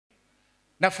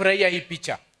Nafurahia hii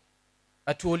picha.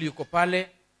 Atuoli yuko pale,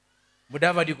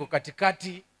 Mudavadi yuko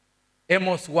katikati,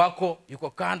 Amos wako yuko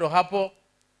kando hapo,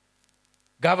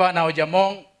 Governor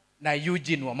Ojamong na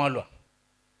Eugene Wamalwa.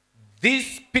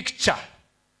 This picture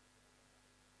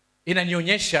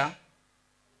inanionyesha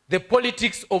the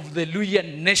politics of the Luhya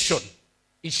nation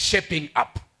is shaping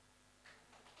up.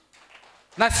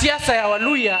 Na siasa ya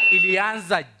Waluhya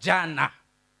ilianza jana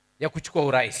ya kuchukua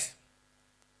urais.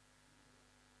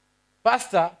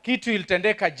 Pastor, kitu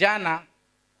ilitendeka jana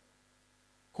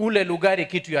kule Lugari,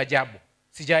 kitu ya ajabu.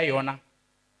 Sijaiona.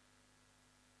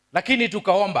 Lakini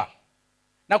tukaomba.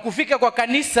 Na kufika kwa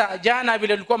kanisa jana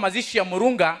vile ilikuwa mazishi ya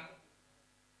Murunga,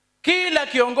 kila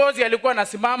kiongozi alikuwa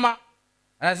anasimama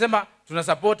anasema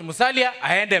tunasupport Musalia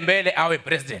aende mbele awe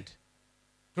president.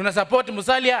 Tunasupport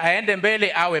Musalia aende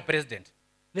mbele awe president.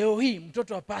 Leo hii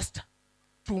mtoto wa pastor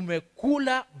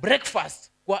tumekula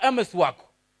breakfast kwa Amos wako.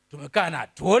 Tumekaa na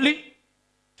Atuoli,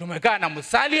 tumekaa na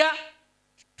Musalia,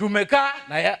 tumekaa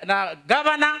na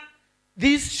governor.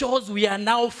 This shows we are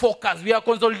now focused. We are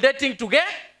consolidating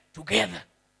together.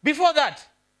 Before that,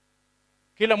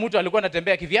 kila mtu alikuwa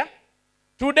anatembea kivya.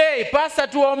 Today, pastor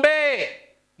tuombe.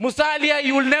 Musalia,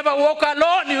 you will never walk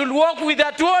alone. You will walk with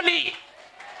Atuoli.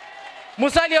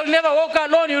 Musalia will never walk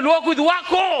alone. You will walk with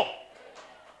wako.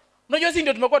 Unajua sisi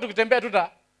ndio tumekuwa tukitembea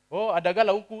tuta.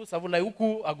 Adagala huku, Savula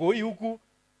huku, Agoi huku.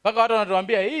 Paka watu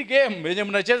wanatuambia hii game yenye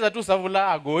mnacheza tu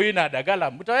Savula, Agoi na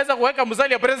Adagala. Mtaweza kuweka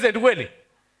Musalia president kweli?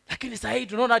 Lakini sasa hii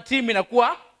tunaona timu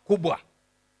inakuwa kubwa.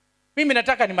 Mimi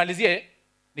nataka nimalizie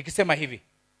nikisema hivi.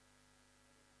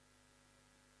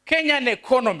 Kenyan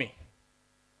economy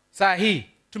saa hii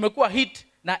tumekuwa hit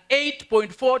na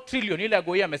 8.4 trillion ile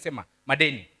Agoi amesema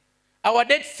madeni. Our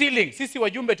debt ceiling, sisi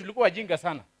wajumbe tulikuwa wajinga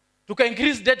sana. Tuka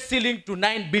increase debt ceiling to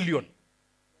 9 billion.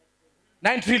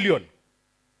 9 trillion.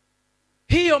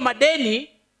 Hiyo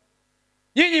madeni,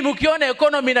 nyinyi mkiona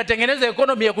economy inatengeneza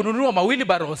economy ya kununua mawili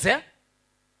barose,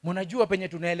 mnajua penye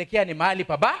tunaelekea ni mahali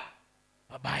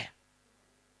pabaya.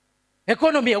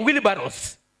 Economy ya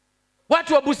wheelbarrows.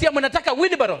 Watu wa Busia mnataka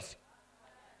wheelbarrows.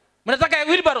 Mnataka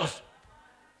wheelbarrows.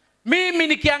 Mimi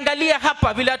nikiangalia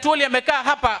hapa vile Atuoli amekaa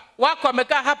hapa, wako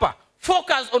amekaa hapa,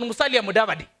 focus on Musalia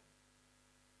Mudavadi.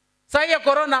 Saa ya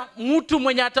corona, mtu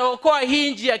mwenye ataokoa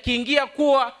hii nchi akiingia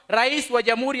kuwa rais wa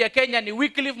Jamhuri ya Kenya ni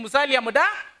Wycliffe Musalia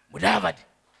Mudavadi.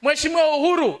 Mheshimiwa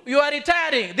Uhuru, you are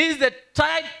retiring. This is the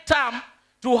time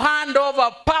to hand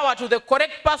over power to the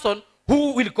correct person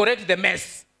who will correct the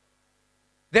mess.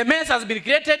 The mess has been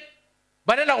created.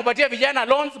 Badala kupatia vijana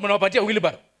loans, mnawapatia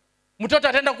wheelbarrow. Mtoto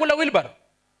ataenda kula wheelbarrow.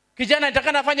 Kijana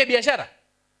atakana afanye biashara.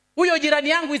 Huyo jirani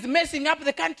yangu is messing up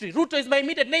the country. Ruto is my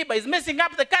immediate neighbor, is messing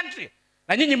up the country.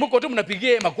 Na nyinyi mko tu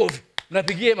mnapigia makofi.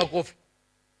 Mnapigia makofi.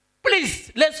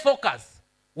 Please, let's focus.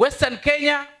 Western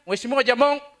Kenya, Mheshimiwa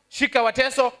Jamong, shika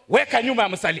Wateso, weka nyuma ya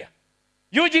Musalia.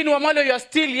 Eugene Wamalwa, you are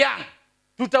still young.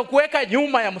 Tutakuweka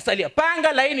nyuma ya Musalia.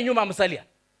 Panga laini nyuma ya Musalia.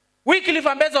 Wycliffe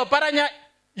Ambeza Oparanya,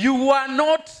 you are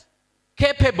not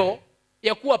capable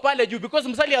ya kuwa pale juu because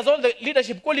Musalia has all the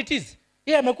leadership qualities.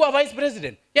 Yeye amekuwa vice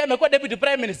president, yeye amekuwa deputy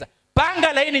prime minister.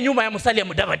 Panga laini nyuma ya Musalia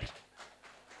Mudavadi.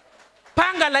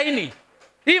 Panga laini.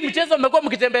 Hii mchezo mmekuwa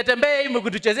mkitembea hii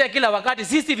mkituchezea kila wakati.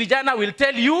 Sisi vijana will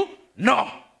tell you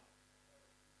no.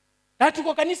 Na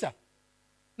tuko kanisa.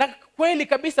 Na kweli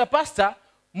kabisa pastor,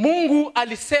 Mungu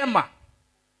alisema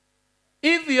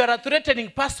if you are a threatening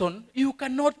person, you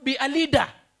cannot be a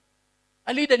leader.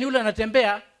 A leader ni yule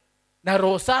anatembea na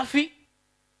roho safi.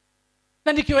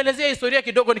 Na nikiwaelezea historia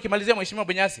kidogo nikimalizia Mheshimiwa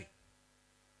Bunyasi.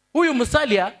 Huyu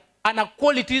Musalia ana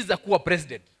qualities za kuwa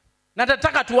president. Na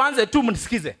nataka tuanze tu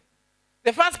mnisikize.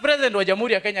 The first president wa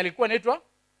Jamhuri ya Kenya alikuwa anaitwa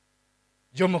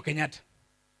Jomo Kenyatta.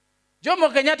 Jomo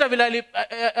Kenyatta vile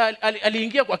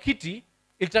aliingia kwa kiti,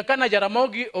 ilitakana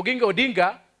Jaramogi Oginga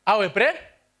Odinga awe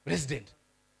president.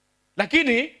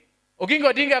 Lakini Oginga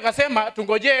Odinga akasema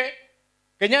tungoje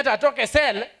Kenyatta atoke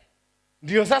cell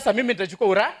ndio sasa mimi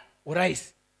nitachukua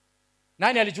urais.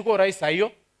 Nani alichukua urais saa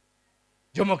hiyo?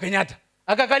 Jomo Kenyatta.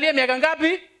 Akakalia miaka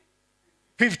ngapi?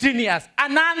 15 years. A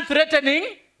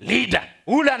non-threatening leader.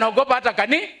 Ule anaogopa hata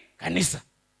kanisa.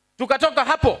 Tukatoka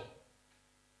hapo.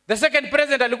 The second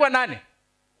president alikuwa nani?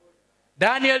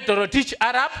 Daniel Toroitich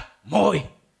Arap Moi.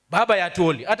 Baba ya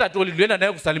Atuoli. Hata Atuoli tulienda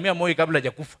naye kusalimia Moi kabla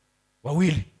hajakufa.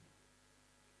 Wawili.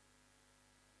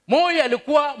 Moi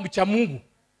alikuwa mcha Mungu.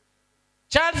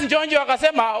 Charles Njonjo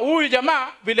akasema huyu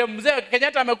jamaa vile mzee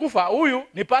Kenyatta amekufa, huyu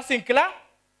ni passing class.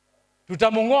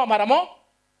 Tutamngoa mara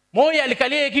Moi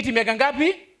alikalia kiti miaka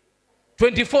ngapi?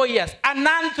 24 years. A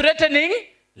non-threatening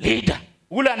leader.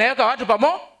 Ule anaweka watu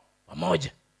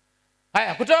pamoja.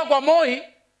 Haya, kutoka kwa Moi,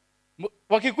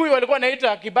 Wakikuyu walikuwa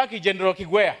naita Kibaki General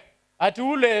Kigwea. ati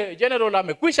ule general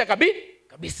amekwisha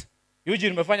kabisa. Yuji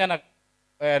nimefanya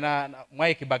na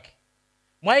Mwai Kibaki.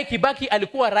 Mwai Kibaki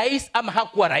alikuwa rais ama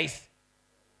hakuwa rais?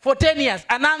 For 10 years,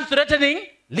 a non-threatening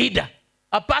leader.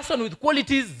 A person with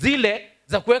qualities zile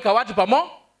za kuweka watu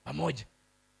pamoja.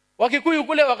 Wakikuyu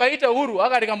kule wakaita Uhuru,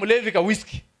 akatika mlevi ka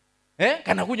whisky.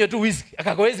 Kanakunywa tu whisky,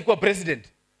 akakawezi kuwa president.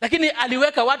 Lakini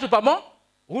aliweka watu pamoja.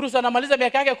 Uhuru sana maliza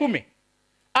miaka yake 10.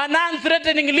 A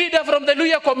non-threatening leader from the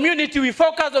Luhya community. We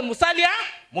focus on Musalia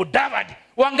Mudavadi.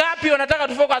 Wangapi wanataka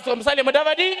tu focus on Musalia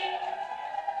Mudavadi?